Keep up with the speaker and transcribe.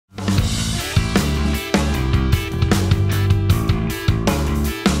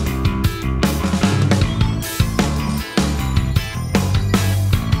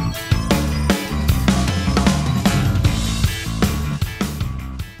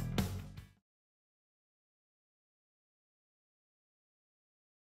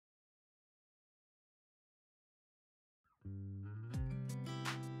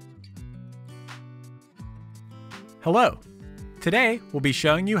Hello! Today, we'll be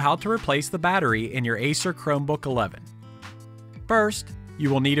showing you how to replace the battery in your Acer Chromebook 11. First, you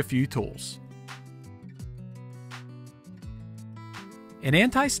will need a few tools. An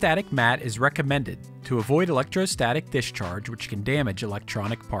anti-static mat is recommended to avoid electrostatic discharge, which can damage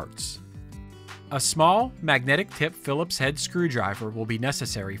electronic parts. A small, magnetic-tip Phillips head screwdriver will be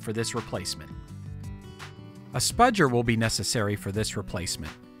necessary for this replacement. A spudger will be necessary for this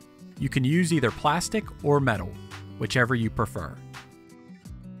replacement. You can use either plastic or metal, whichever you prefer.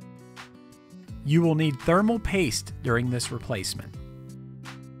 You will need thermal paste during this replacement.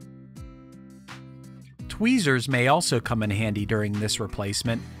 Tweezers may also come in handy during this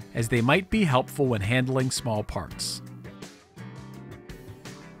replacement, as they might be helpful when handling small parts.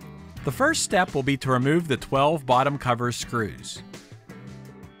 The first step will be to remove the 12 bottom cover screws.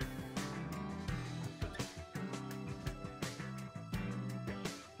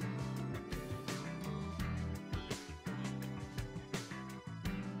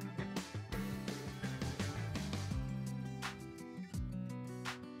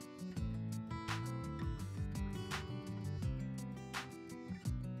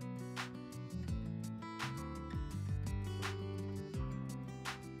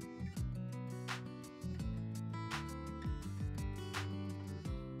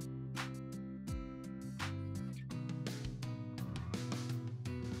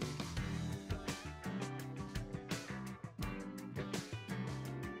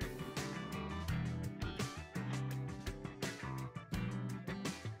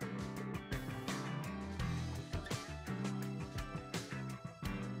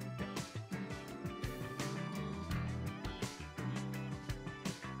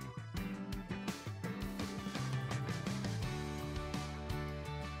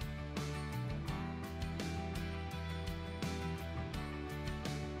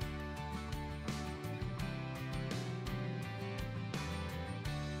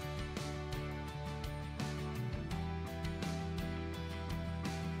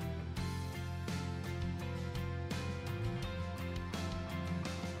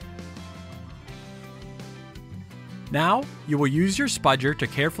 Now, you will use your spudger to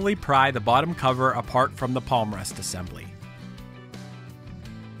carefully pry the bottom cover apart from the palm rest assembly.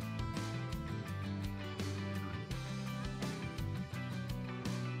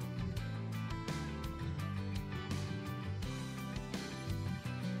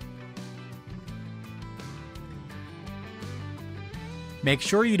 Make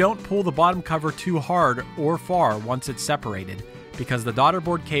sure you don't pull the bottom cover too hard or far once it's separated, because the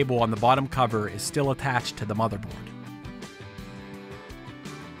Daughterboard cable on the bottom cover is still attached to the motherboard.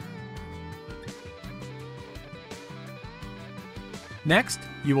 Next,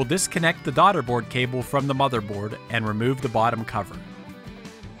 you will disconnect the Daughterboard cable from the motherboard and remove the bottom cover.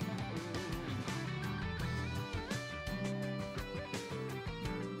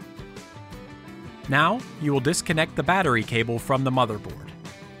 Now, you will disconnect the battery cable from the motherboard.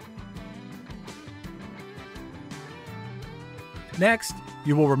 Next,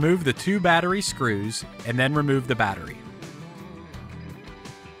 you will remove the 2 battery screws and then remove the battery.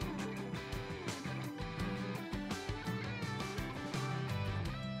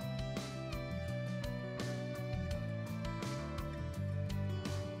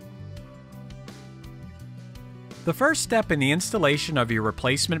 The first step in the installation of your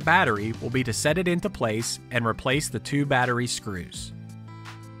replacement battery will be to set it into place and replace the 2 battery screws.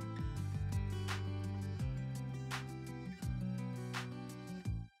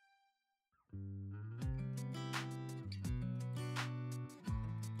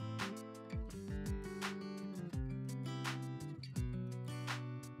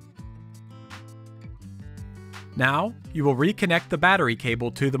 Now, you will reconnect the battery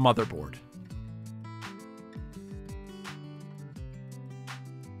cable to the motherboard.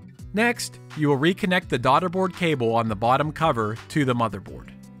 Next, you will reconnect the Daughterboard cable on the bottom cover to the motherboard.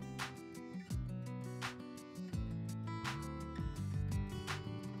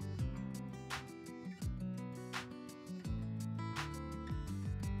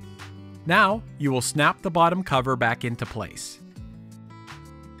 Now, you will snap the bottom cover back into place.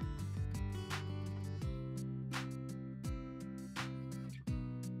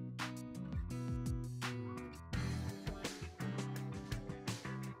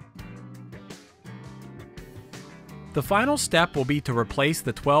 The final step will be to replace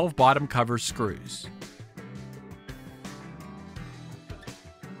the 12 bottom cover screws.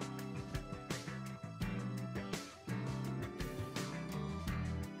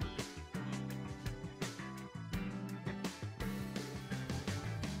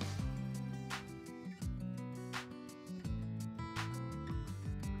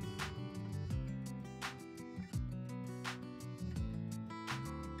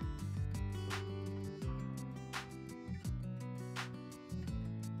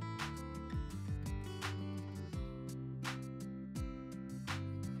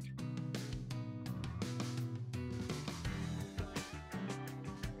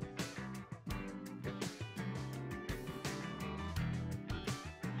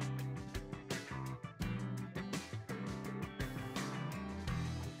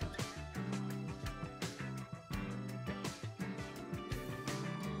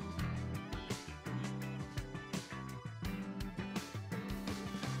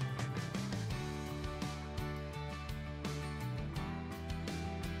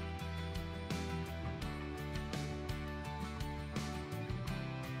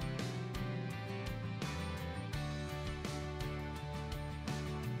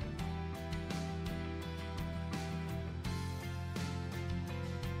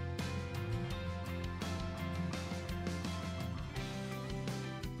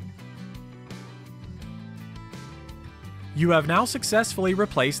 You have now successfully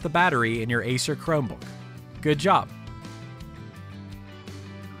replaced the battery in your Acer Chromebook. Good job!